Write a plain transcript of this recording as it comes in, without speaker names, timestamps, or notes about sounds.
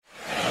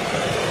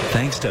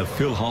Thanks to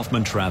Phil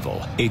Hoffman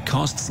Travel, it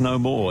costs no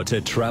more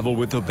to travel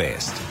with the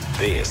best.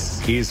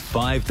 This is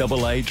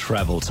 5AA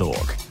Travel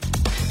Talk.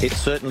 It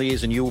certainly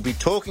is, and you will be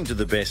talking to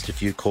the best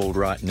if you called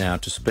right now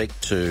to speak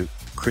to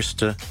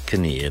Krista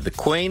Kinnear, the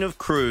Queen of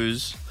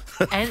Cruise.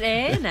 And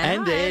air now.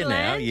 And air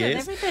now,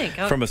 yes. And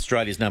everything. From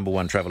Australia's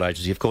 #1 travel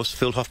agency, of course,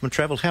 Phil Hoffman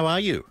Travel. How are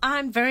you?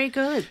 I'm very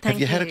good, thank Have you.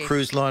 you had a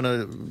cruise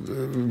liner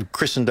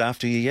christened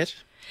after you yet?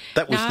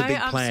 That was the big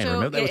plan,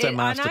 remember? That was our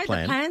master plan.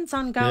 I know the plan's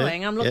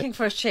ongoing. I'm looking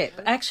for a ship.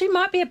 Actually,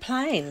 might be a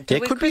plane.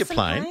 It could be a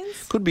plane.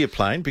 Could be a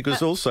plane,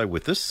 because also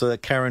with us,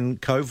 Karen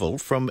Koval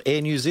from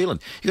Air New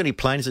Zealand. You got any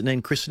planes that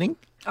need christening?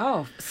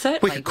 Oh, certainly.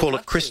 We could call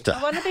it Krista.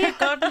 I want to be a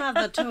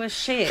godmother to a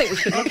ship. I think we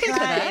should look into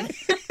that.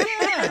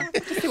 Yeah,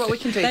 just see what we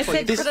can do They for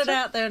you. said put it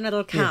out there and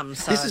it'll come.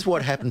 So. This is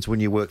what happens when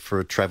you work for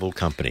a travel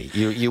company.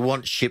 You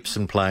want ships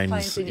and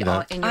planes, in you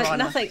know. your honour.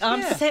 Nothing.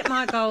 I've set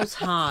my goals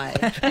high.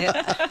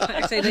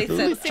 Actually, they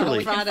said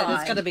Literally. Friday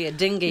there's got to be a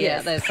dinghy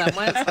out there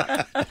somewhere.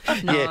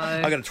 No.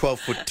 Yeah, I got a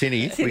 12-foot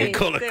tinny. We can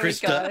call it There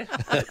Krista. we go.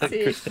 That's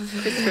it.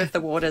 Krista of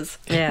the waters.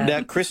 Yeah.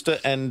 Now,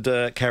 Krista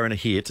and Karen are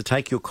here to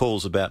take your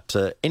calls about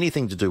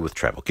anything to do with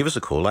travel. Give us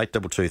a call,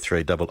 8223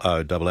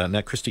 300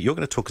 Now, Krista, you're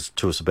going to talk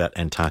to us about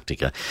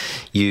Antarctica.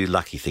 You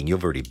lucky thing,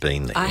 you've already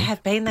been there. I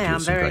have been there. You've I'm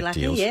got some very great lucky.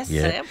 deals. Yes,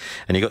 yeah. Sam.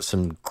 And you got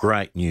some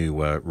great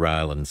new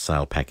rail and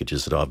sail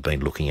packages that I've been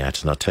looking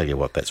at, and I'll tell you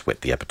what, that's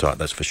whet the appetite,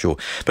 that's for sure.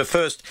 But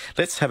first,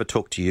 let's have a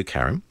talk to you,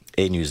 Karen,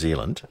 Air New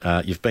Zealand.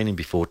 You've been in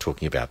before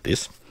talking about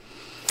this.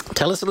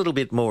 Tell us a little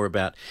bit more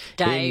about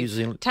Air New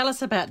Zealand. Tell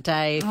us about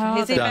Dave.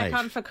 Is he back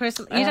on for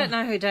Christmas? You don't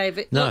know who Dave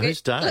is? No,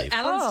 who's Dave? Look,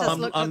 Alan's just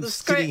looked at I'm the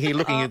sitting screen. here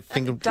looking at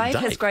thinking, Dave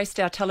has graced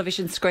our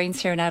television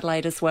screens here in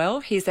Adelaide as well.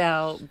 He's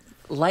our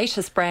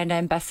latest brand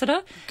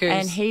ambassador. Goose.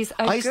 And he's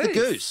a he's goose. the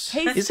goose.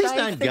 He's Is his Dave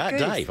name the Dave?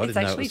 goose. I didn't it's know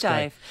it actually was Dave.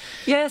 Dave.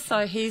 Yeah,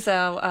 so he's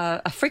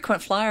a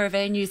frequent flyer of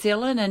Air New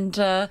Zealand,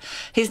 and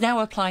he's now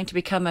applying to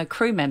become a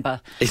crew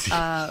member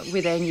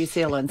with Air New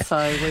Zealand. So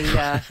we,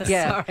 yeah.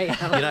 Sorry,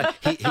 Alan.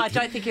 You know, I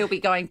don't think he'll be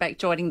going back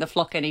joining the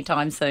flock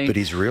anytime soon. but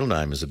his real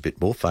name is a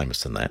bit more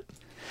famous than that.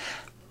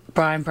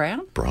 Brian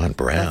Brown. Brian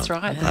Brown. That's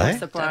right. Eh? That's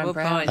the Brian Double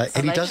Brown. points.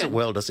 And he does it legend.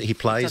 well, does he? He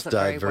plays Does it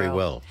Dave very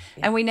well.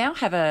 And we now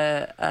have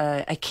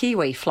a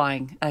Kiwi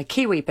flying, a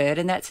Kiwi bird,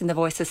 and that's in the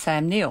voice of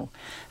Sam Neill.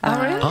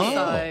 Oh, really?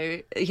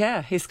 So,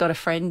 yeah, he's got a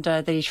friend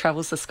that he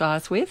travels the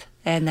skies with,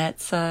 and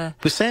that's... But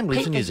Sam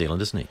lives in New Zealand,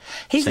 doesn't he?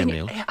 He's Sam in,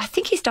 Neill. I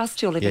think he does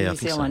still live Yeah, in I New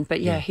think so. Zealand, but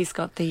Yeah. he's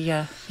got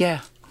the... yeah.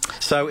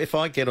 So if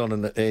I get on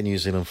an Air New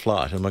Zealand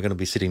flight, am I going to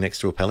be sitting next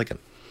to a pelican?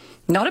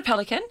 Not a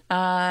pelican.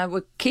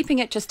 We're keeping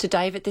it just to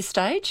Dave at this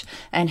stage,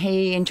 and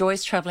he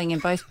enjoys travelling in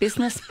both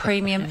business,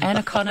 premium and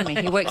economy.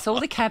 He works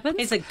all the cabins.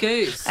 He's a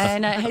goose.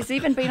 And has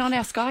even been on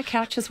our sky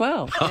couch as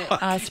well,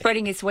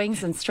 spreading his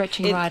wings and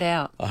stretching right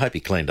out. I hope he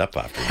cleaned up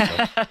after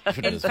himself.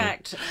 In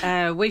fact,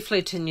 we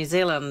flew to New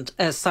Zealand.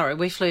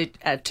 We flew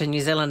to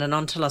New Zealand and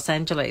on to Los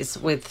Angeles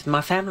with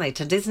my family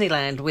to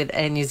Disneyland with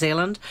Air New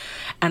Zealand,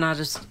 and I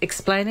just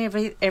explained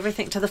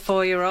everything to the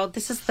 4-year-old.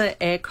 This is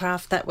the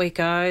aircraft that we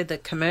go. The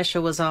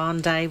commercial was on.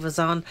 Dave was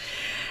on.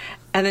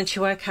 And then she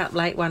woke up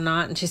late one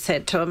night and she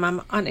said to her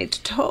mum, I need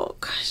to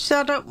talk. She said,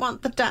 I don't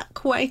want the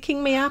duck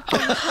waking me up on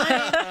the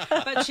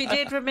plane. But she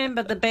did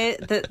remember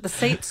the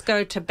seats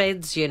go to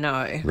beds, you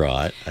know.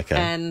 Right, okay.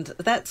 And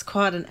that's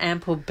quite an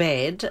ample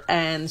bed,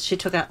 and she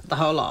took up the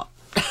whole lot.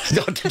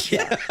 Did you?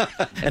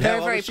 And how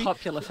old Very was she?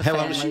 popular for How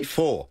old was she? families.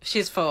 4.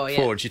 She's 4, yeah.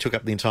 4, and she took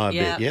up the entire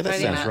Yeah, bed. Yeah, that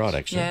pretty sounds much. right,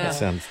 actually. Yeah. That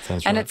sounds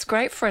right. And it's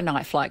great for a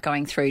night flight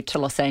going through to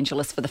Los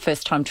Angeles for the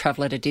first time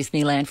traveller to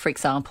Disneyland, for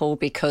example,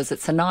 because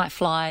it's a night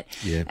flight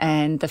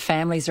and the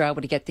families are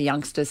able to get the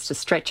youngsters to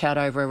stretch out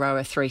over a row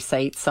of 3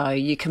 seats. So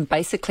you can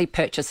basically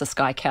purchase a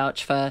sky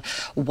couch for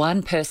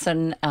one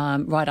person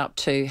right up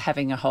to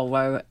having a whole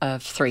row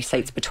of 3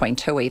 seats between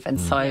 2 even.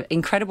 So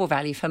incredible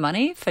value for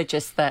money for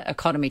just that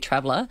economy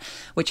traveller,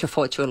 which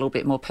affords you a little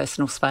bit more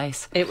personal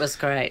space. It was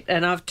great.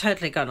 And I've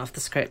totally gone off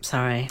the script,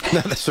 sorry. No,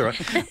 that's all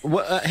right.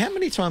 Well, how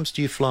many times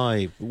do you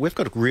fly? We've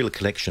got a real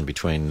connection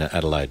between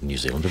Adelaide and New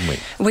Zealand, haven't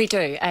we? We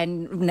do,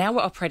 and now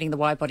we're operating the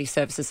wide-body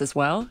services as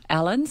well,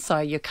 Alan. So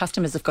your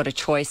customers have got a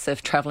choice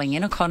of travelling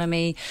in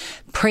economy,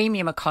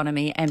 premium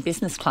economy and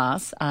business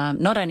class,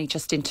 not only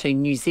just into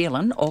New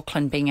Zealand,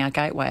 Auckland being our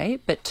gateway,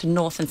 but to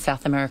North and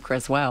South America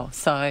as well.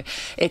 So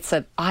it's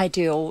an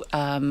ideal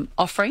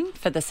offering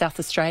for the South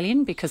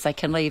Australian because they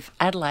can leave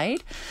Adelaide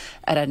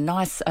at a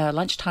nice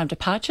lunchtime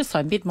departure,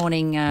 so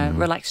mid-morning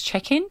relaxed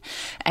check-in,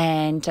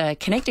 and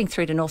connecting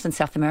through to North and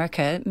South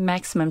America,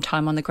 maximum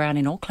time on the ground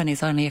in Auckland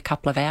is only a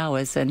couple of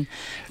hours, and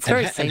it's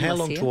very seamless. And how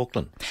long here. to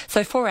Auckland?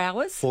 So 4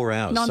 hours. 4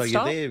 hours. Non-stop,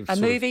 So you're there a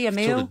movie, a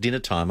meal. sort of dinner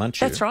time, aren't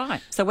you? That's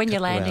right. So when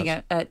you're Couple of landing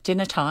hours. at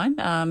dinner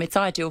time, it's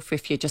ideal for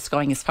if you're just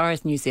going as far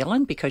as New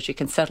Zealand because you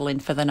can settle in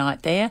for the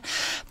night there.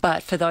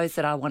 But for those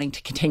that are wanting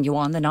to continue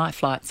on, the night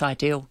flight's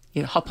ideal.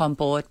 You hop on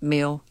board,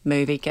 meal,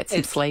 movie, get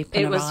some sleep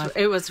and arrive.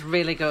 It was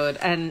really good.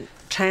 And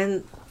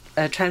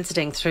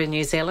transiting through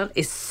New Zealand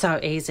is so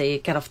easy. You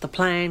get off the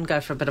plane,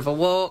 go for a bit of a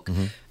walk,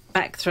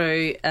 back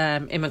through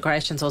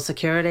immigrations or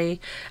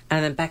security,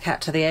 and then back out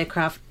to the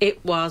aircraft.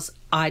 It was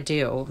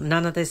ideal.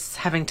 None of this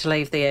having to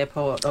leave the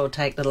airport or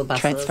take little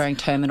buses. Transferring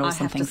terminals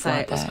and I have things to say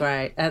like it was that.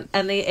 great.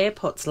 And the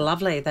airport's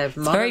lovely. They've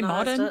modernised Very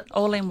modern, it.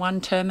 all in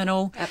one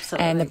terminal.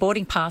 Absolutely. And the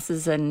boarding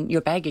passes and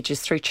your baggage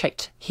is through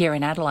checked here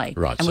in Adelaide.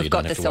 Right, and so we've you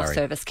got don't the have to worry.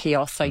 self-service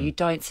kiosk, so you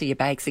don't see your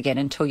bags again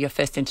until your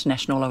first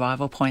international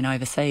arrival point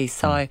overseas.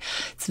 So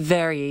it's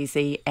very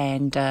easy,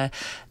 and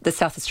the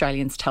South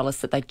Australians tell us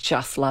that they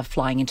just love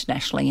flying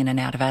internationally in and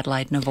out of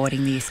Adelaide and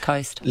avoiding the East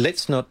Coast.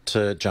 Let's not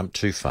jump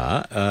too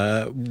far.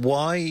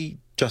 Why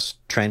just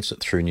transit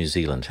through New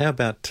Zealand? How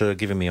about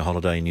giving me a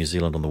holiday in New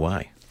Zealand on the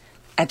way?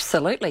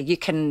 Absolutely. You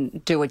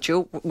can do a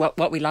dual...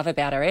 What we love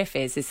about our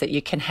airfares is that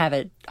you can have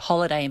a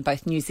holiday in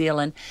both New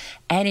Zealand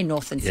and in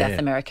North and South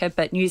America.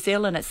 But New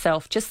Zealand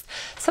itself, just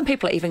some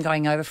people are even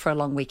going over for a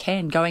long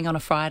weekend, going on a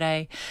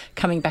Friday,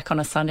 coming back on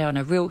a Sunday on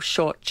a real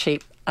short,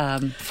 cheap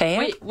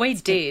fare. We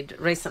did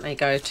recently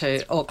go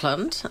to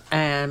Auckland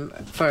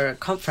for a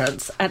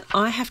conference, and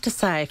I have to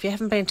say, if you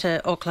haven't been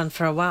to Auckland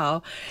for a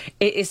while,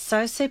 it is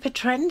so super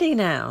trendy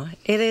now.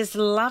 It is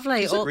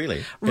lovely. Is it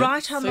really?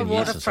 Right on the It's been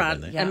years since I've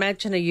waterfront. been there.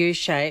 Imagine a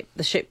U-shape.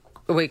 The ship.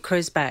 We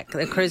cruise back.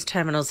 The cruise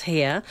terminal's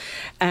here,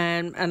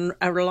 and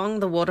along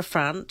the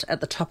waterfront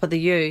at the top of the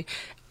U,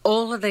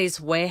 all of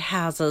these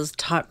warehouses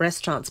type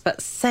restaurants,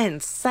 but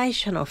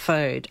sensational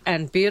food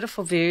and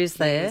beautiful views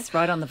there. Yes,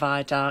 right on the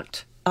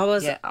viaduct. I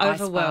was ice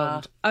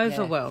overwhelmed, bar.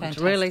 overwhelmed,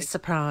 Yeah, really fantastic.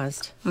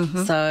 surprised.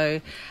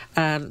 So,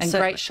 And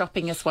great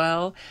shopping as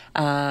well.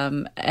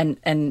 And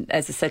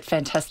as I said,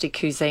 fantastic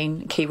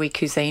cuisine, Kiwi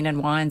cuisine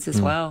and wines as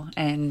well.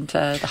 And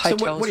the hotels.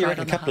 So what do you right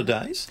reckon, on a couple the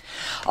of days?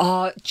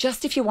 Oh,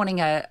 just if you're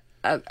wanting a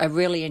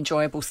really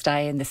enjoyable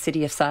stay in the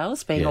city of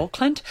Sales, being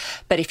Auckland.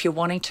 But if you're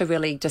wanting to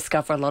really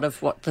discover a lot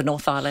of what the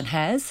North Island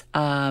has,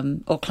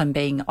 Auckland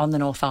being on the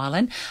North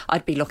Island,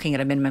 I'd be looking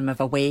at a minimum of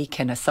a week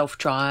and a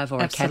self-drive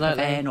or Absolutely. a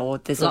camper van, or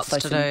there's Lots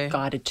also to some do.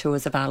 guided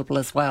tours available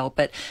as well.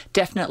 But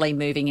definitely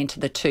moving into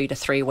the 2 to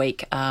 3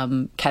 week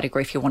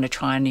category if you want to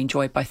try and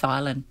enjoy both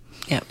islands.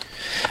 Yep.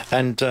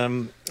 And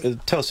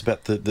tell us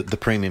about the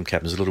premium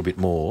cabins, a little bit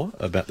more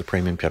about the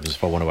premium cabins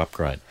if I want to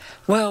upgrade.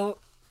 Well,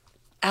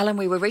 Alan,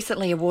 we were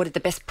recently awarded the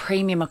Best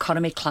Premium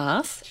Economy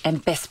Class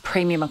and Best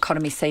Premium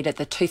Economy Seat at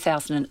the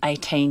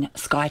 2018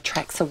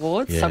 Skytrax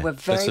Awards. Yeah, So we're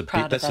that's very a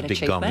proud big- of that that's a big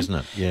achievement. gong, isn't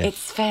it? Yeah.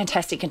 It's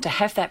fantastic. And to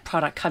have that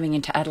product coming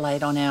into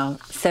Adelaide on our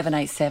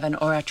 787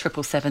 or our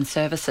 777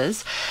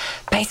 services,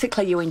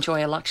 basically you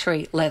enjoy a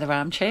luxury leather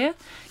armchair,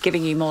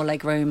 giving you more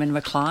leg room and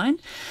recline.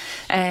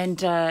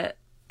 And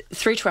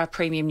through to our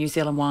premium New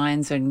Zealand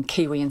wines and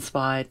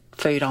Kiwi-inspired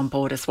food on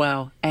board as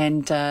well.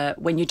 And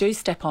when you do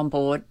step on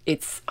board,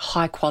 it's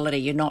high quality.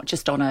 You're not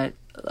just on a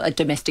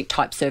domestic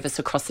type service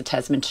across the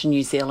Tasman to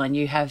New Zealand.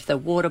 You have the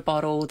water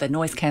bottle, the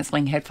noise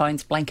cancelling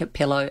headphones, blanket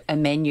pillow, a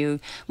menu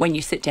when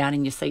you sit down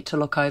in your seat to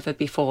look over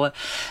before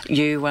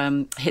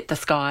you hit the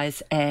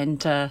skies.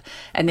 And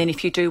then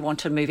if you do want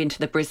to move into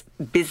the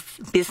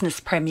business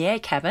premier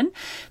cabin,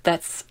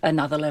 that's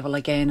another level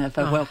again of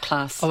a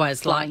world-class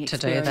Always flying like to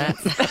do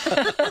experience.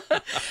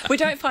 that. We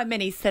don't find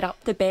many set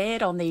up the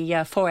bed on the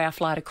 4-hour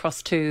flight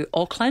across to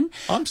Auckland.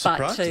 I'm but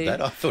surprised at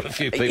that. I thought a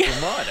few people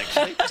might,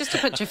 actually. Just to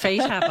put your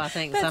feet up, I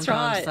think, That's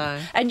sometimes. right.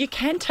 So. And you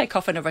can take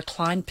off in a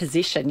reclined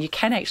position. You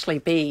can actually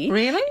be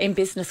Really? in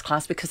business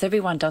class because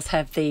everyone does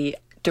have the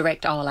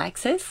direct aisle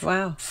access.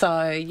 Wow.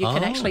 So you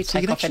can actually so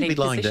you take can off actually any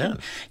be lying position. down.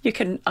 You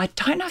can. I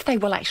don't know if they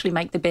will actually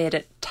make the bed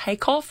at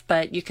takeoff,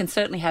 but you can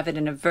certainly have it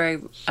in a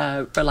very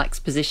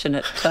relaxed position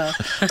at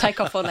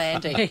takeoff or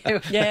landing.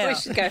 Yeah. We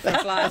should go for a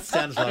flight.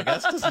 Sounds like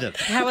us, doesn't it?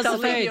 How was the They'll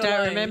leave food? you Don't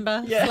alone.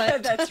 remember. Yeah,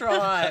 Slept. that's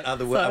right. Are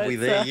So we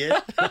it's, there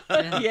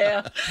yet?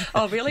 Yeah.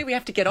 Oh, really? We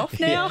have to get off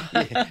now?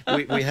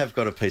 We have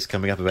got a piece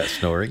coming up about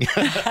snoring.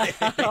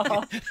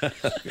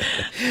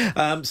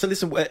 So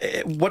listen,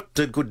 what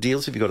good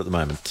deals have you got at the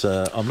moment?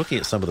 I'm looking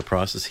at some of the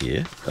prices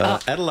here.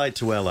 Adelaide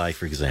to LA,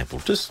 for example.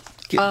 Just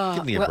give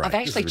me a well, break. I've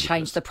This is actually changed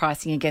ridiculous. the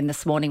pricing again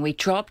this morning. We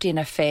dropped in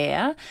a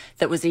fare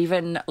that was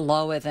even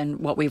lower than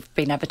what we've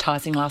been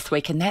advertising last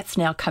week, and that's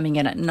now coming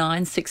in at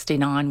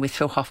 $9.69 with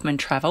Phil Hoffman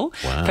Travel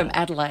from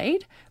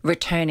Adelaide,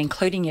 return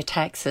including your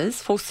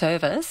taxes, full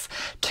service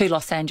to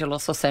Los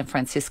Angeles or San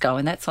Francisco,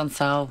 and that's on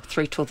sale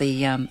through till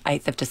the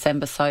 8th of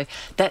December. So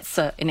that's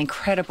an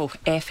incredible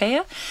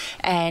airfare.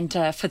 And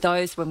for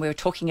those, when we were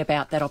talking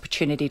about that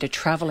opportunity to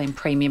travel in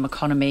premium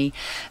economy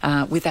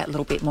with that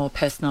little bit more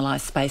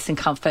personalised space and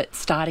comfort,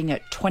 starting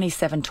at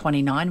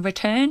 $27.29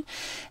 return.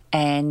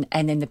 And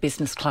then the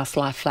business class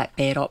lie flat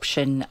bed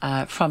option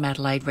from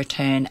Adelaide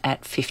return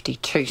at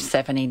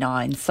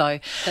 $52.79. So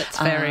That's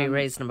very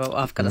reasonable,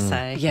 I've got to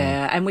say.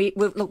 yeah, and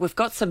we've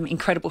got some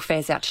incredible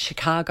fares out to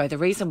Chicago. The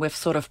reason we've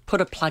sort of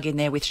put a plug in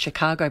there with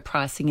Chicago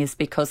pricing is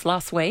because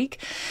last week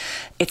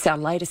it's our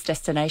latest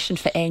destination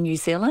for Air New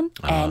Zealand,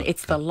 and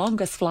it's the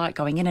longest flight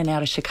going in and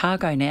out of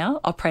Chicago now,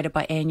 operated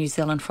by Air New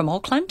Zealand from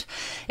Auckland.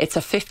 It's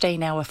a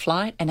 15-hour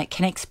flight, and it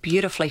connects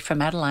beautifully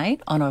from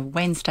Adelaide on a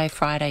Wednesday,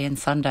 Friday and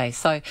Sunday.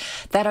 So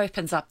that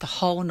opens up the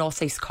whole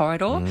northeast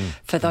corridor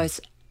for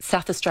those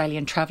South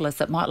Australian travellers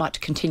that might like to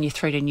continue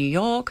through to New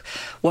York,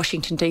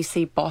 Washington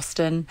DC,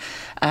 Boston,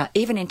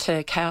 even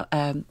into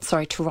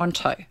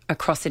Toronto,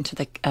 across into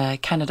the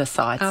Canada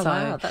side. Oh, so,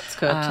 wow, that's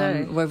good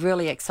too. We're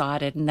really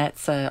excited, and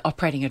that's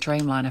operating a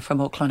Dreamliner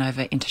from Auckland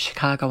over into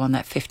Chicago on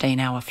that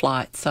 15-hour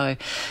flight. So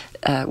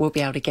we'll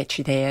be able to get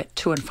you there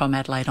to and from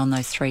Adelaide on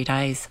those 3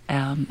 days.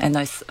 And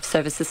those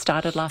services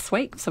started last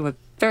week, so we're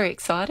very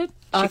excited.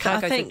 I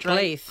Chicago's think a great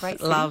Leith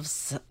city.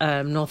 loves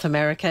North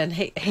America, and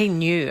he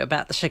knew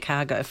about the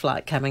Chicago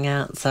flight coming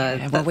out, so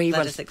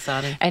that is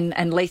exciting.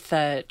 And Leith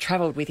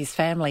travelled with his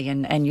family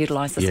and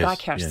utilised the Sky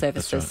Couch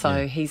services,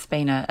 so he's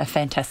been a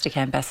fantastic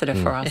ambassador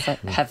for us,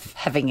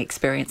 having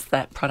experienced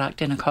that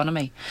product in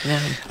economy.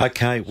 Yeah.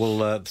 Okay,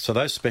 well, so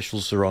those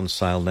specials are on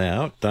sale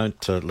now.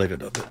 Don't leave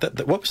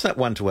it. What was that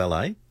one to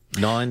LA?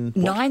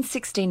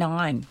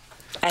 $969.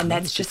 And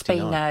that's just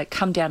been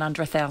come down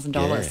under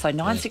 $1,000. So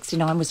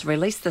 $969 was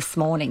released this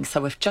morning. So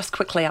we've just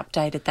quickly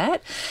updated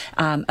that.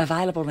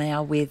 Available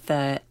now with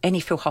any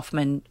Phil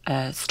Hoffman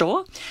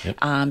store. Yep.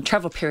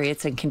 Travel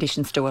periods and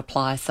conditions do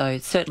apply. So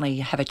certainly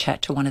have a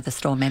chat to one of the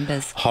store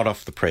members. Hot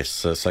off the press.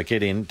 So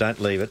get in. Don't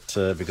leave it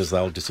because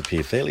they'll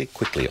disappear fairly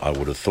quickly, I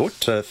would have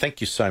thought. Thank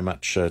you so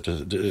much for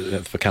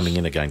coming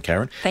in again,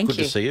 Karen. Thank you.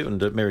 Good to see you,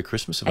 and Merry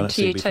Christmas if I don't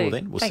see you before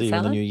then. We'll see you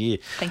in the new year.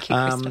 Thank you,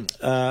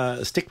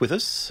 Krista. Stick with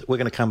us. We're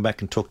going to come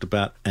back and talk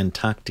about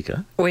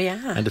Antarctica. We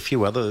are. And a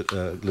few other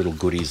little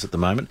goodies at the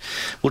moment.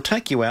 We'll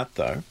take you out,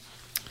 though,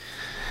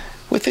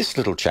 with this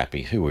little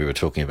chappie who we were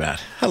talking about.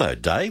 Hello,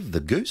 Dave, the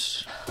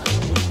goose.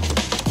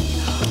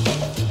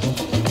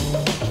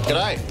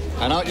 G'day.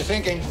 I know what you're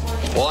thinking.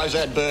 Why is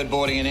that bird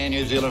boarding an Air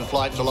New Zealand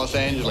flight to Los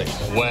Angeles?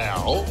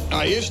 Well,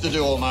 I used to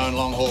do all my own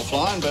long-haul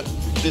flying, but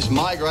this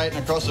migrating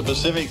across the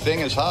Pacific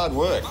thing is hard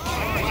work.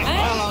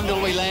 How long till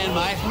we land,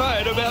 mate?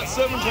 Mate, about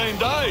 17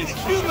 days.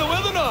 Isn't the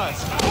weather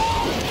nice?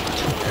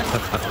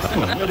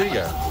 Where do you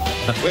go?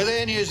 With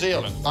Air New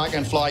Zealand, I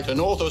can fly to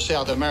North or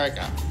South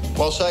America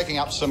while soaking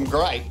up some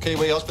great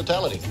Kiwi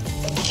hospitality.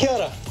 Kia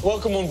ora.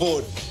 Welcome on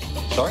board.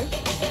 Sorry?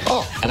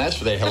 Oh, and as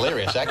for their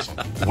hilarious accent,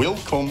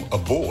 welcome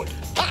aboard.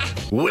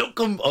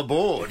 Welcome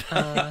aboard.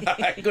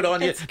 Good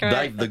on you,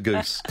 Dave the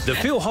Goose. The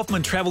Phil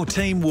Hoffman travel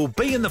team will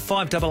be in the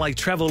 5AA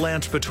Travel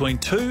Lounge between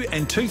 2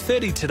 and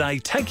 2:30 today,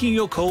 taking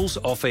your calls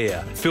off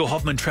air. Phil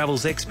Hoffman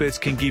Travel's experts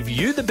can give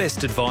you the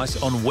best advice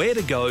on where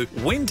to go,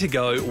 when to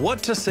go,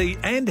 what to see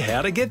and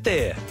how to get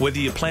there. Whether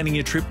you're planning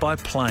your trip by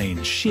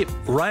plane, ship,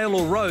 rail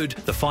or road,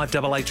 the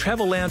 5AA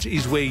Travel Lounge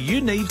is where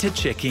you need to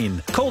check in.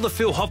 Call the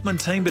Phil Hoffman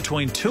team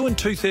between 2 and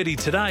 2:30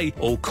 today.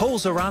 All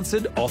calls are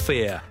answered off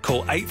air.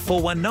 Call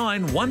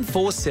 8419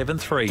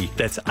 1473.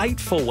 That's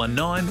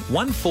 8419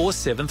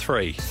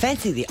 1473.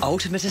 Fancy the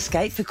ultimate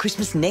escape for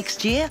Christmas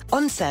next year?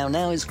 On sale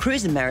now is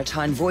Cruise and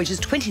Maritime Voyages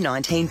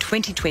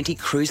 2019-2020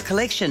 Cruise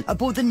Collection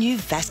aboard the new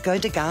Vasco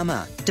da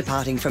Gama.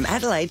 Departing from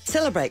Adelaide,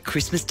 celebrate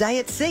Christmas Day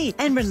at sea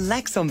and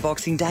relax on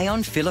Boxing Day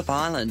on Phillip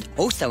Island.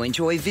 Also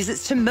enjoy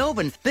visits to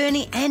Melbourne,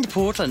 Burnie and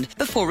Portland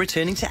before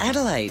returning to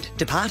Adelaide.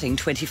 Departing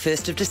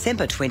 21st of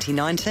December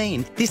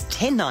 2019. This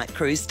 10-night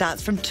cruise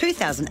starts from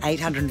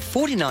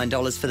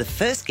 $2,849 for the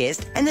first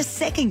guest and the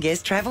second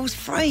guest travels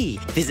free.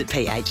 Visit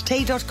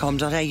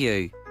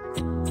pht.com.au.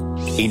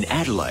 In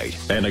Adelaide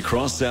and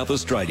across South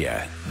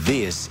Australia,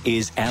 this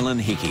is Alan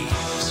Hickey.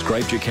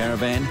 Scraped your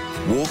caravan?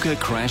 Walker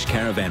Crash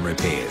Caravan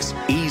Repairs.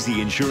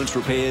 Easy insurance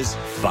repairs,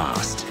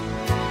 fast.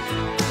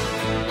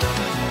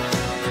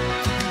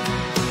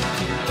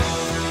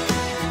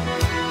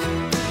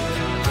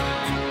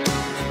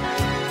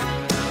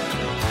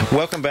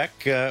 Welcome back.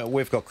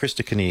 We've got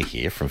Krista Kinnear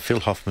here from Phil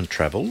Hoffman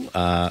Travel,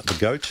 the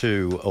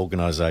go-to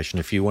organisation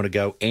if you want to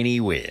go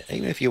anywhere,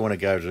 even if you want to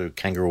go to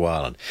Kangaroo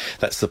Island.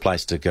 That's the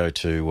place to go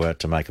to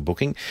make a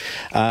booking.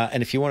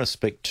 And if you want to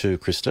speak to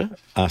Krista,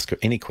 ask her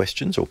any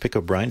questions or pick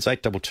her brains,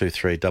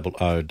 8223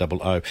 0000.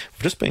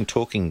 We've just been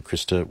talking,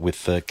 Krista,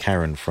 with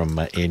Karen from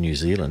Air New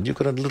Zealand. You've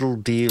got a little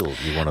deal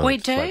you want to We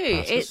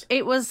do.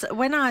 It was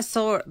when I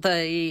saw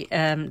the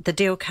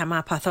deal come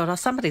up, I thought, oh,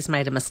 somebody's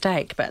made a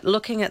mistake. But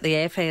looking at the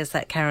airfares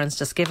that Karen's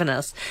just given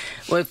us,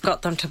 we've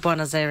got them to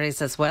Buenos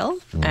Aires as well,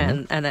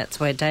 and that's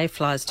where Dave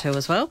flies to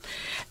as well.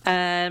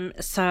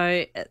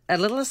 So a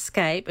little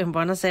escape in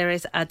Buenos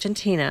Aires,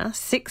 Argentina,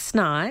 6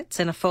 nights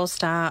in a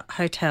 4-star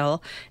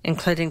hotel,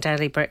 including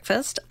daily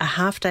breakfast, a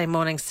half-day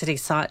morning city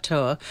site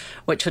tour,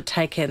 which would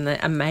take in the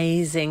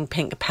amazing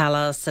Pink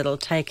Palace. It'll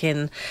take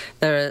in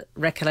the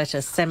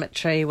Recoleta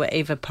Cemetery where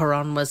Eva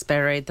Peron was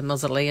buried, the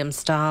mausoleum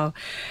style,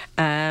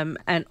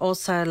 and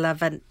also La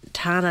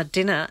Ventana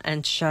dinner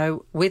and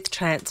show with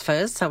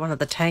transfers, so one of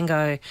the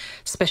Tango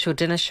special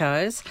dinner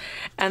shows,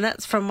 and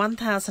that's from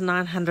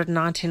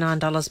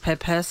 $1,999 per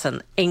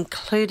person,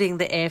 including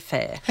the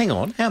airfare. Hang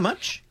on, how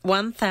much?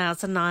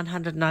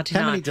 $1,999.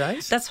 How many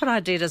days? That's what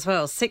I did as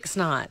well, 6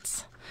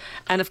 nights.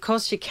 And of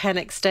course you can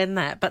extend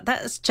that, but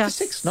that's just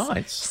For 6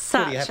 nights? Such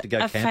What, do you have to go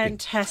a camping?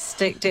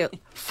 fantastic deal.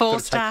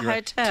 Four-star Gotta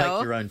hotel.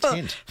 Take your own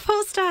tent.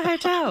 Four-star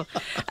hotel.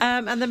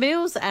 And the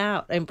meals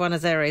out in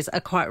Buenos Aires are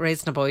quite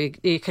reasonable.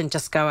 You can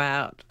just go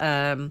out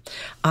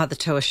either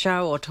to a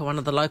show or to one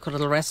of the local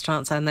little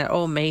restaurants, and they're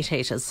all meat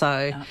eaters.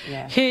 So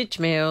huge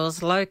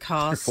meals, low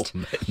cost.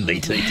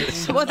 Meat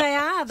eaters. Well, they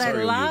are. They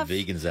Sorry, love all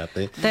you vegans out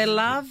there. They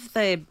love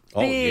their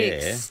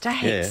big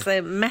steaks. Yeah.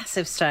 They're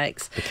massive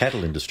steaks. The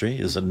cattle industry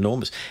is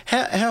enormous.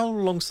 How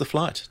long's the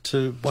flight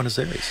to Buenos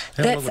Aires?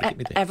 How long That's would it get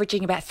me there?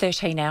 averaging about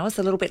 13 hours,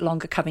 a little bit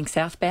longer coming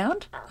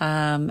southbound.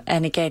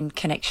 And again,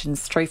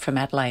 connections through from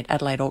Adelaide,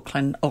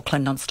 Auckland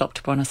non-stop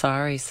to Buenos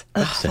Aires.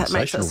 That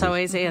makes it so Sensational.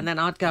 easy. And then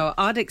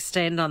I'd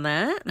extend on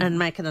that and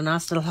make it a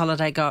nice little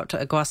holiday, go up to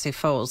Iguazu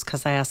Falls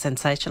because they are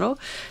sensational.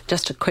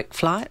 Just a quick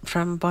flight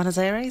from Buenos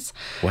Aires.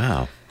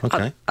 Wow.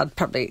 Okay. I'd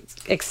probably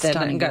extend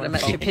it and go to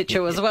Machu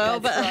Picchu as well,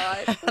 but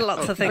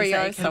lots of things Rio,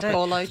 that you can Sao do.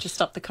 Paulo,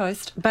 just up the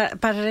coast.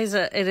 But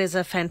it is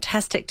a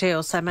fantastic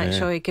deal, so make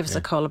sure you give us a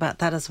call about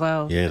that as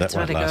well. Yeah, that It's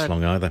won't really last good.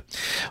 long either.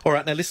 All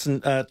right, now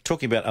listen,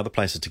 talking about other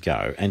places to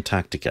go,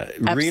 Antarctica,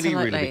 really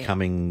Absolutely.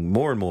 becoming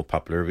more and more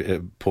popular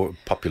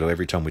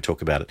every time we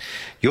talk about it.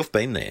 You've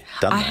been there,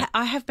 done that.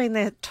 I have been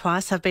there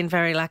twice. I've been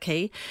very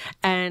lucky.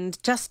 And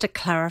just to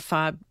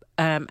clarify,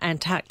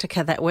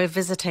 Antarctica that we're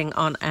visiting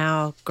on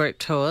our group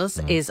tours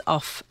is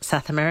off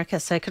South America,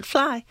 so it could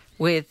fly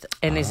with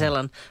Air New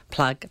Zealand.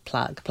 Plug.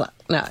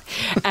 No.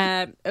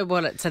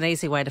 Well, it's an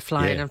easy way to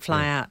fly in and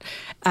fly out.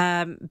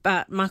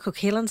 But Michael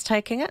Keelan's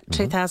taking it,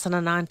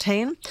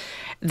 2019.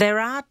 There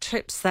are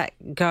trips that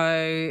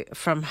go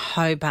from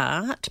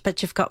Hobart,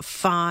 but you've got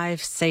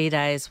 5 sea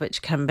days,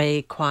 which can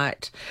be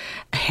quite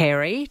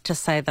hairy, to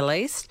say the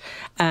least.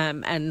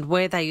 And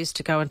where they used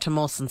to go into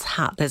Mawson's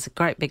Hut, there's a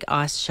great big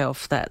ice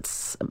shelf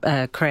that's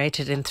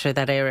created in through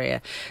that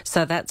area.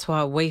 So that's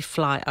why we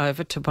fly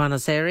over to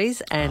Buenos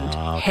Aires and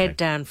head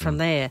down from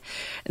there.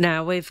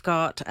 Now, we've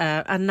got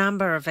a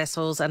number of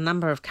vessels, a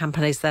number of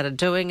companies that are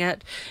doing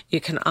it. You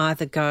can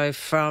either go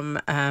from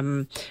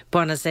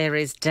Buenos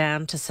Aires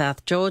down to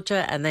South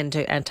Georgia and then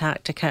do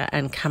Antarctica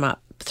and come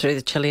up through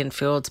the Chilean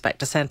fjords back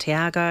to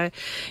Santiago.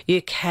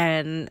 You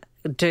can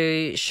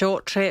do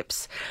short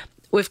trips.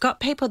 We've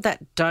got people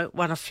that don't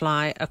want to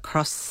fly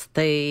across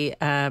the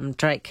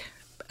Drake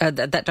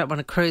that don't want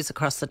to cruise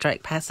across the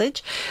Drake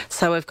Passage.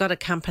 So we've got a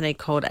company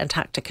called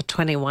Antarctica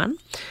 21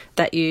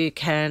 that you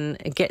can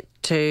get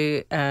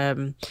to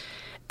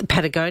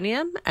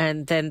Patagonia,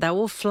 and then they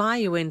will fly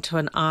you into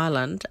an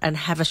island and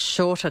have a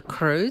shorter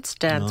cruise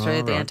down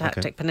through the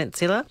Antarctic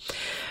Peninsula.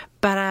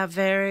 But our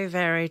very,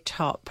 very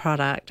top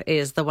product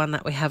is the one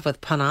that we have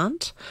with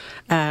Ponant,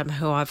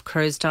 who I've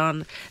cruised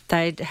on.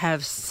 They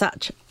have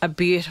such a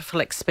beautiful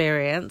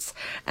experience,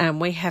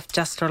 and we have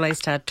just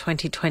released our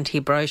 2020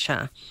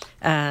 brochure.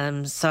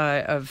 Of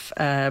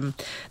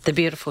the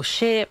beautiful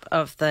ship,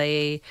 of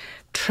the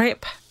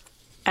trip,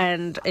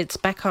 and it's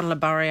back on La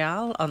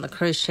Boreal on the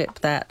cruise ship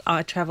that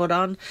I travelled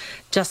on.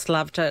 Just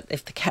loved it.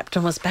 If the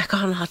captain was back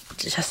on, I'd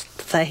just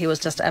say he was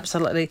just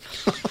absolutely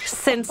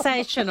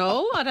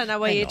sensational. I don't know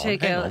where you two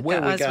guys were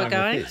going.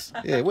 With this?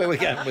 Yeah, where are we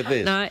going with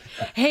this? No,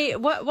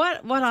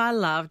 what I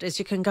loved is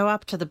you can go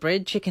up to the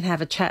bridge, you can have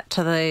a chat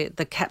to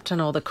the captain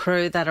or the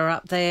crew that are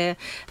up there.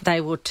 They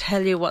will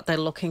tell you what they're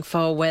looking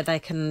for, where they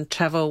can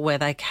travel, where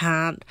they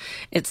can't.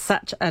 It's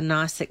such a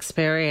nice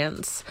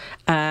experience.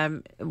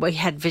 We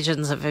had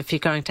visions of if you're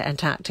going to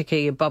Antarctica,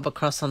 you bob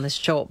across on this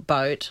short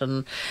boat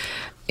and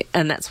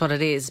that's what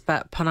it is.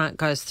 But Ponant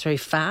goes through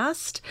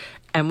fast,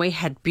 and we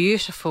had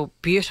beautiful,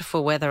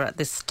 beautiful weather at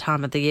this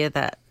time of the year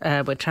that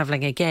we're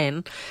travelling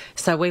again.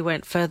 So we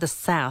went further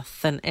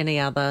south than any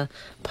other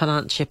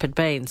Ponant ship had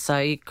been. So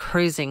you're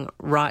cruising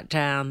right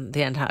down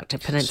the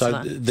Antarctic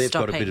Peninsula. So they've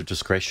got a bit of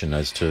discretion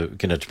as to,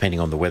 depending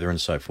on the weather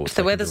and so forth. If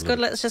the weather's good,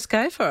 let's just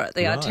go for it.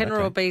 The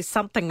itinerary will be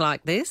something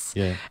like this.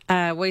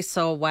 Yeah. We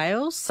saw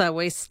whales, so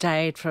we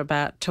stayed for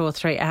about 2 or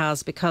 3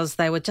 hours because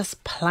they were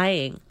just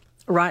playing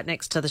right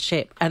next to the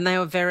ship, and they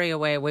were very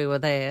aware we were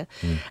there.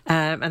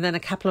 And then a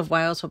couple of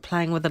whales were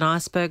playing with an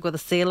iceberg with a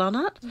seal on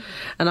it,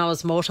 and I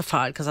was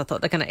mortified because I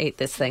thought they're going to eat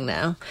this thing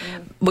now,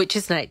 which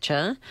is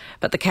nature.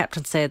 But the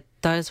captain said,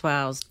 those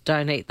whales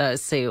don't eat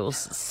those seals,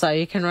 so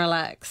you can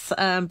relax.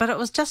 But it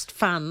was just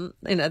fun.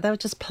 They were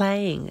just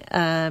playing.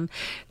 To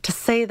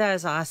see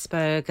those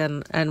iceberg,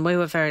 and we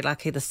were very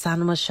lucky. The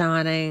sun was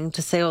shining,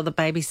 to see all the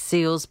baby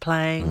seals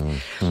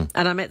playing.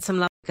 And I met some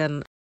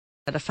lovely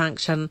at a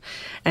function,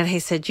 and he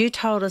said, you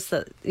told us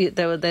that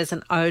there's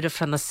an odour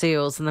from the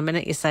seals, and the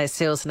minute you say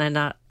seals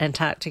in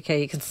Antarctica,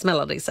 you can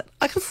smell it. He said,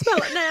 I can smell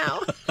it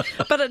now.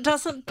 But it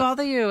doesn't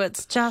bother you.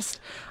 It's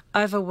just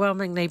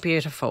overwhelmingly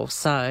beautiful.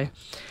 So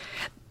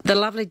the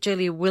lovely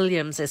Julie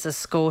Williams is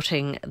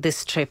escorting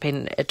this trip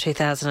in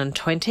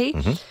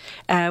 2020.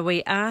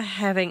 We are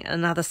having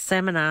another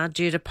seminar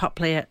due to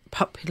popular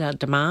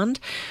demand.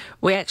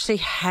 We actually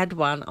had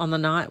one on the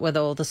night where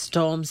all the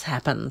storms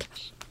happened.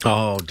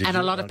 Oh, did and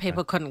you? a lot of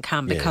people couldn't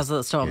come because of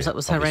the storms. It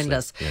was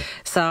horrendous. Yeah.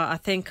 So I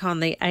think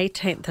on the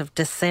 18th of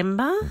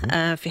December,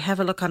 if you have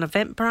a look on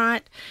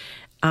Eventbrite,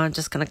 I'm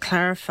just going to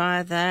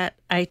clarify that.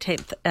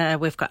 18th,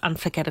 we've got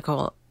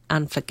Unforgettable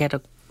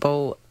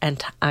unforgettable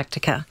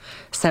Antarctica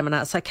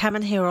seminar. So come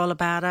and hear all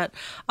about it.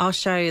 I'll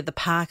show you the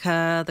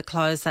parka, the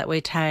clothes that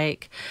we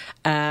take.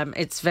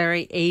 It's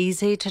very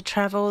easy to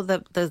travel.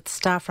 The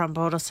staff on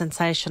board are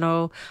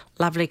sensational,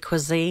 lovely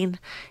cuisine,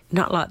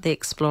 not like the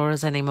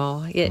explorers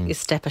anymore. You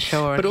step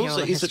ashore. But and hear all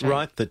also, the is it history.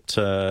 right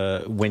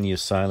that when you're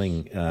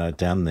sailing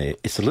down there,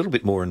 it's a little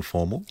bit more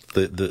informal?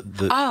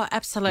 Oh,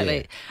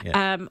 absolutely.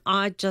 Yeah.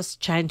 I just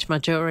changed my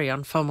jewellery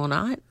on formal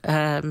night.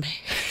 A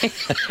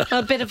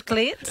bit of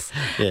glitz.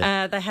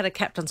 Yeah. They had a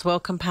captain's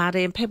welcome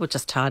party and people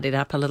just tidied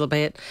up a little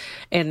bit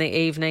in the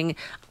evening.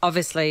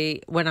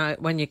 Obviously,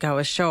 when you go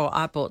ashore,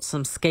 I bought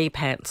some ski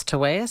pants to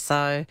wear.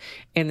 So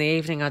in the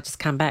evening, I just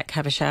come back,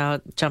 have a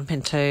shower, jump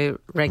into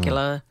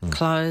regular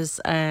clothes,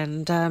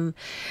 and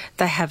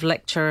they have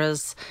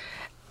lecturers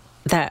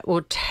that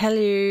will tell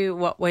you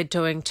what we're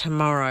doing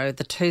tomorrow,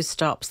 the 2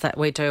 stops that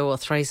we do or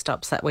 3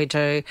 stops that we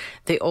do,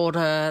 the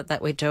order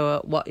that we do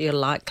it, what you're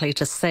likely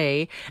to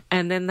see,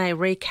 and then they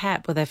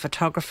recap with their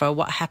photographer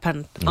what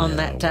happened on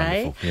that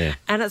day. Wonderful. Yeah.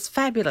 And it's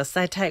fabulous.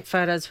 They take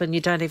photos when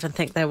you don't even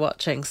think they're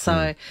watching.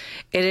 So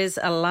it is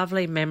a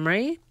lovely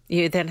memory.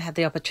 You then had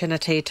the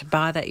opportunity to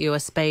buy that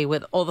USB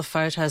with all the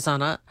photos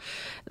on it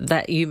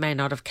that you may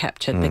not have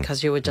captured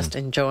because you were just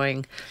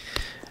enjoying.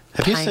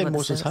 Have you playing seen with the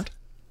Mawson's service. Hut?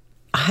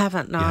 I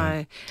haven't, no.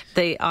 Yeah.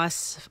 The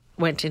ice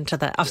went into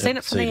that. I've seen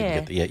it from So the you can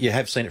air. get you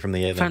have seen it from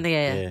the air then? From the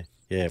air.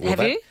 Yeah. Well,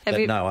 Have you? Have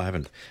you? No, I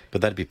haven't.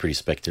 But that'd be pretty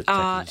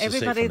spectacular. to see it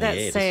everybody from the that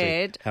air, to see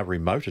said- how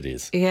remote it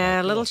is.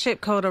 Yeah, a little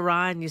ship called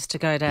Orion used to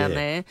go down Yeah.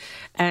 there.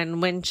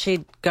 And when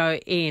she'd go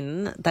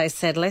in, they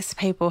said less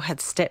people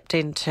had stepped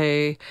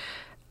into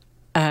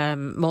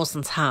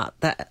Mawson's Hut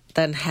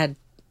than had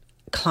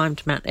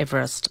climbed Mount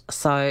Everest.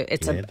 So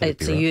it's Yeah, that'd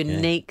it's be a right,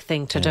 unique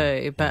thing to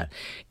do, but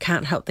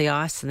can't help the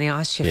ice and the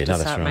ice shift, Yeah, no, so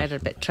that's it right. made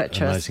it a bit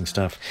treacherous. Amazing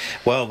stuff.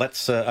 Well,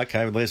 that's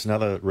okay. Well, there's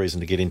another reason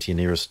to get into your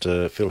nearest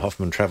Phil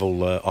Hoffman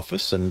Travel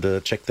office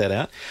and check that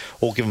out,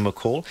 or give them a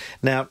call.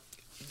 Now,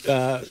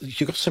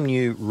 you've got some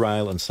new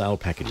rail and sail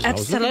packages.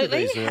 Absolutely. I was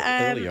looking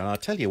at these earlier, and I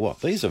tell you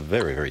what, these are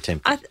very, very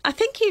tempting. I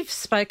think you've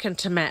spoken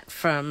to Matt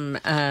from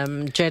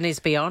Journeys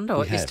Beyond, or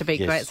We it used have, to be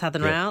yes. Great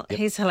Southern Yep, Rail. yep.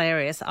 He's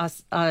hilarious.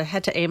 I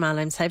had to email him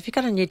and say, have you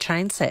got a new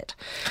train set?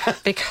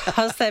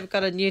 Because they've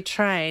got a new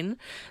train,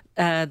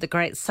 the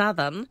Great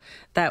Southern,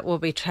 that will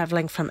be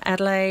travelling from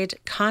Adelaide,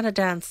 kind of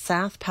down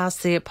south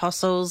past the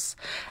Apostles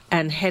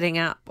and heading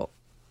up.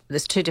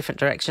 There's 2 different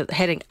directions,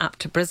 heading up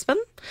to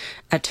Brisbane,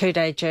 a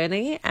 2-day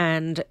journey,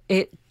 and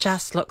it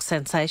just looks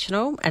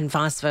sensational, and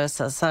vice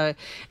versa. So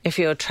if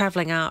you're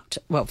travelling up,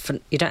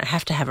 you don't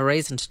have to have a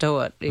reason to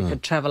do it. You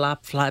could travel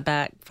up, fly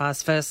back,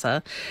 vice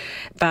versa.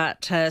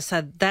 But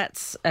so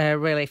that's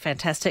really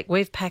fantastic.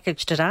 We've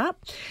packaged it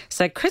up.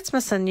 So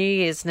Christmas and New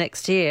Year's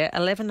next year,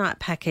 11-night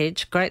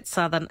package, Great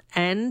Southern,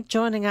 and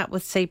joining up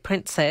with Sea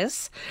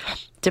Princess.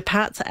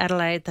 Departs at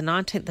Adelaide the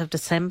 19th of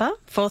December,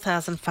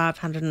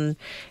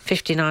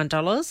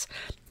 $4,559.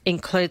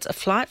 Includes a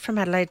flight from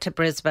Adelaide to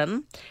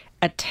Brisbane,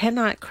 a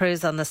 10-night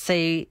cruise on the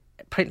Sea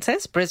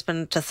Princess,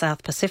 Brisbane to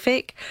South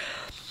Pacific,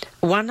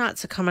 1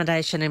 night's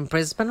accommodation in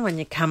Brisbane when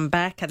you come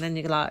back, and then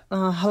you're like,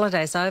 oh,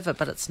 holiday's over,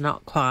 but it's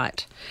not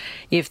quite.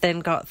 You've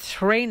then got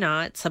 3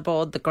 nights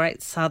aboard the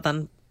Great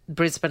Southern,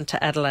 Brisbane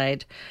to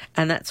Adelaide,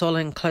 and that's all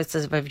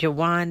inclusive of your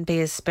wine,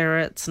 beer,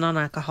 spirits,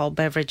 non-alcohol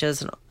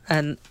beverages,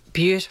 and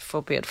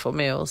beautiful, beautiful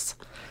meals.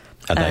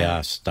 And they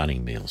are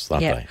stunning meals,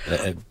 aren't yeah.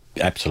 they?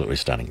 Absolutely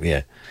stunning,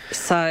 yeah.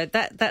 So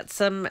that's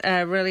some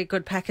really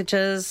good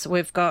packages.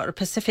 We've got a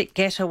Pacific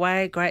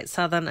Getaway, Great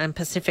Southern and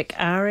Pacific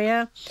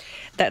Aria.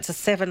 That's a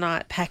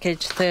 7-night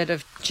package, 3rd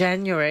of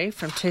January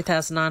from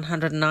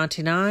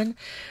 $2,999,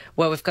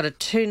 where we've got a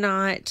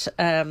 2-night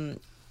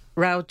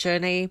rail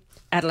journey,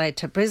 Adelaide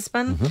to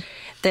Brisbane.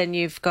 Then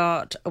you've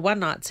got 1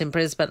 night's in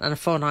Brisbane and a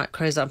 4-night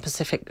cruise on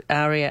Pacific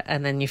Aria,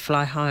 and then you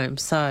fly home.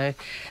 So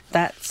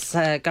that's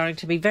going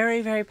to be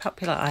very, very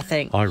popular, I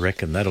think. I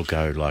reckon that'll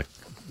go like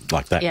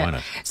that, won't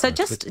it? So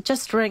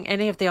just ring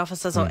any of the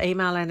offices or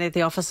email any of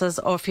the offices,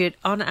 or if you're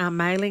on our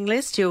mailing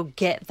list, you'll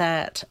get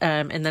that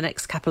in the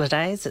next couple of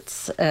days.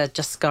 It's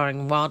just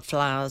going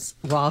wildflowers.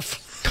 Yeah,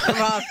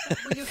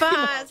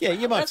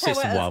 you might That's see how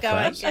some it's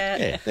wildflowers. going,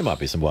 yeah. There might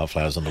be some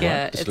wildflowers on the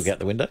Yeah, way. Just look it's- out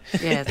the window.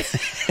 Yeah,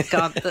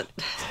 God, the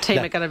team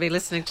are going to be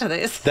listening to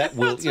this. That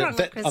will. What's wrong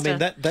with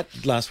Krista?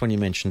 That last one you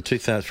mentioned,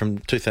 from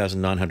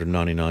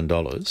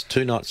 $2,999,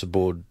 2 nights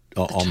aboard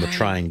on the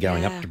train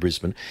going up to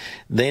Brisbane,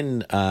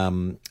 then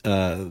the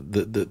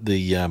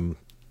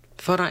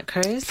 4-night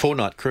cruise.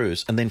 4-night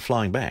cruise, and then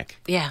flying back.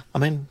 Yeah. I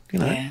mean, you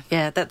know.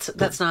 Yeah, that's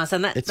nice.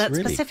 And that's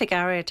really- Pacific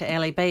Area to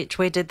Airlie Beach.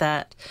 We did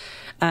that.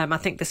 I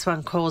think this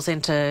one calls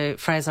into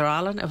Fraser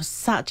Island. It was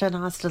such a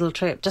nice little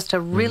trip, just a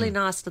really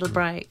nice little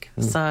break.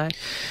 So,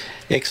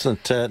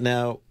 Excellent.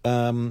 Now,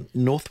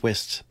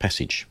 Northwest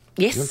Passage.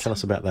 Yes. You want to tell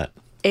us about that?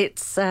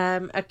 It's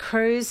a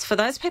cruise for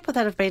those people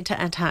that have been to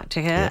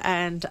Antarctica,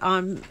 and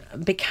I'm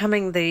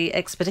becoming the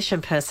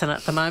expedition person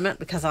at the moment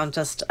because I'm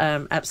just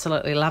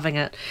absolutely loving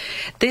it.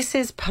 This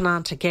is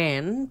Penant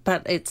again,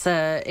 but it's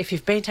if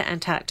you've been to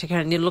Antarctica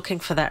and you're looking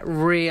for that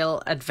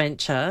real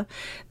adventure,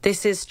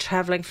 this is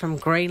travelling from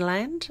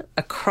Greenland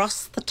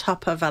across the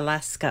top of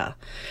Alaska.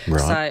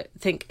 Right. So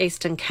think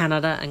eastern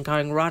Canada and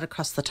going right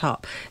across the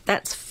top.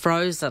 That's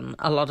frozen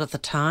a lot of the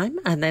time,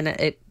 and then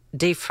it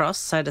defrost,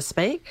 so to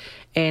speak.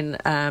 In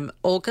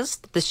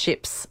August,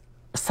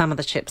 some of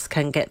the ships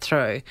can get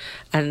through,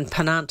 and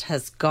Penant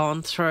has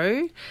gone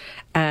through.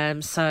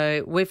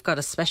 So we've got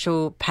a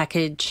special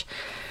package.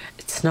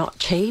 It's not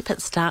cheap. It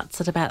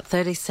starts at about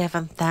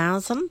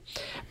 $37,000,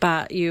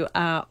 but you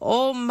are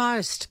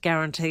almost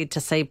guaranteed to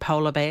see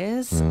polar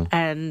bears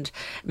and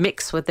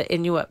mix with the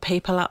Inuit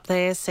people up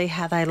there, see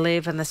how they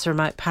live in this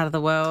remote part of the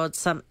world.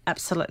 Some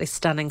absolutely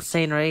stunning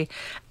scenery,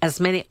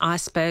 as many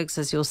icebergs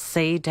as you'll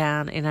see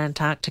down in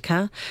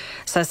Antarctica.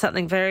 So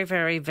something very,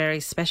 very, very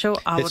special.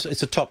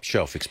 It's a top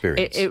shelf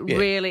experience. It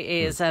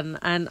really is, and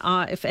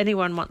if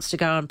anyone wants to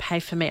go and pay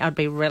for me, I'd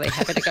be really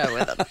happy to go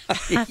with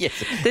it.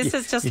 Yes. This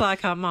is just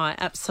like on my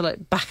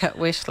absolute bucket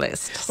wish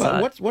list. So.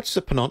 Well, what's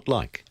the Penant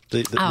like?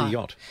 The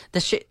yacht? It's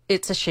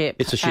a ship.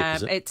 It's a ship,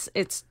 is it?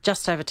 It's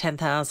just over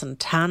 10,000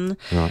 tonne.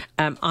 Right.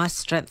 Ice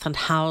strengthened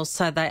hulls,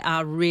 so they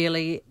are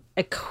really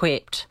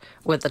equipped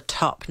with the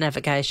top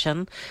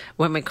navigation.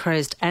 When we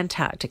cruised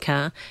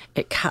Antarctica,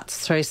 it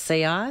cuts through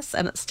sea ice,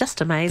 and it's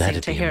just amazing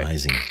That'd to be hear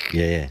amazing.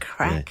 it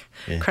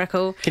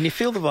crackle. Can you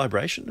feel the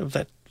vibration of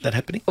that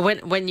happening?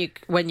 When you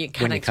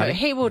cutting through,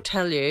 he will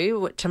tell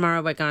you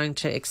tomorrow we're going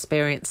to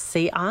experience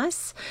sea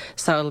ice,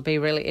 so it'll be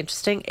really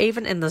interesting.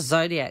 Even in the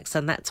zodiacs,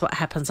 and that's what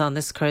happens on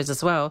this cruise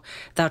as well.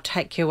 They'll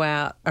take you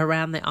out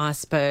around the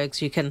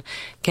icebergs. You can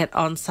get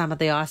on some of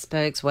the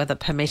icebergs, weather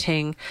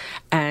permitting,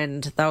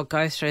 and they'll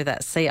go through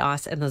that sea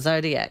ice in the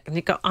zodiac, and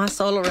you've got ice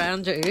all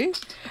around you,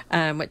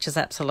 which is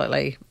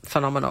absolutely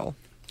phenomenal.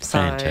 So,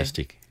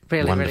 fantastic,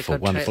 really, wonderful, really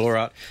good. wonderful. All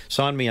right,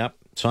 sign me up.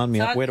 Sign me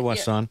up. Where do I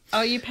sign? Oh,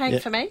 are you paying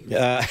for me?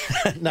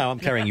 No, I'm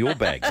carrying your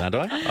bags, aren't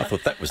I? I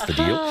thought that was the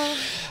deal.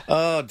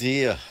 Oh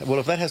dear. Well,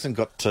 if that hasn't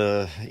got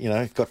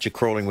you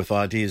crawling with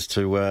ideas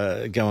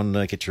to go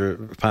and get your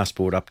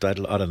passport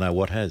updated, I don't know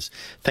what has.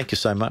 Thank you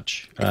so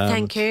much.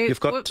 Thank you.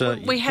 You've got.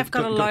 We have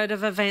got a load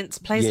of events.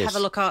 Please have a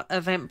look at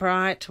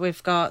Eventbrite.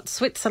 We've got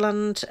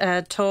Switzerland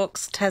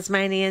talks,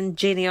 Tasmanian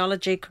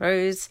genealogy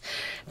cruise,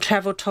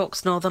 travel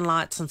talks, Northern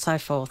Lights, and so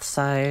forth.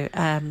 So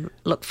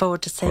look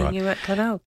forward to seeing you at Glenelg.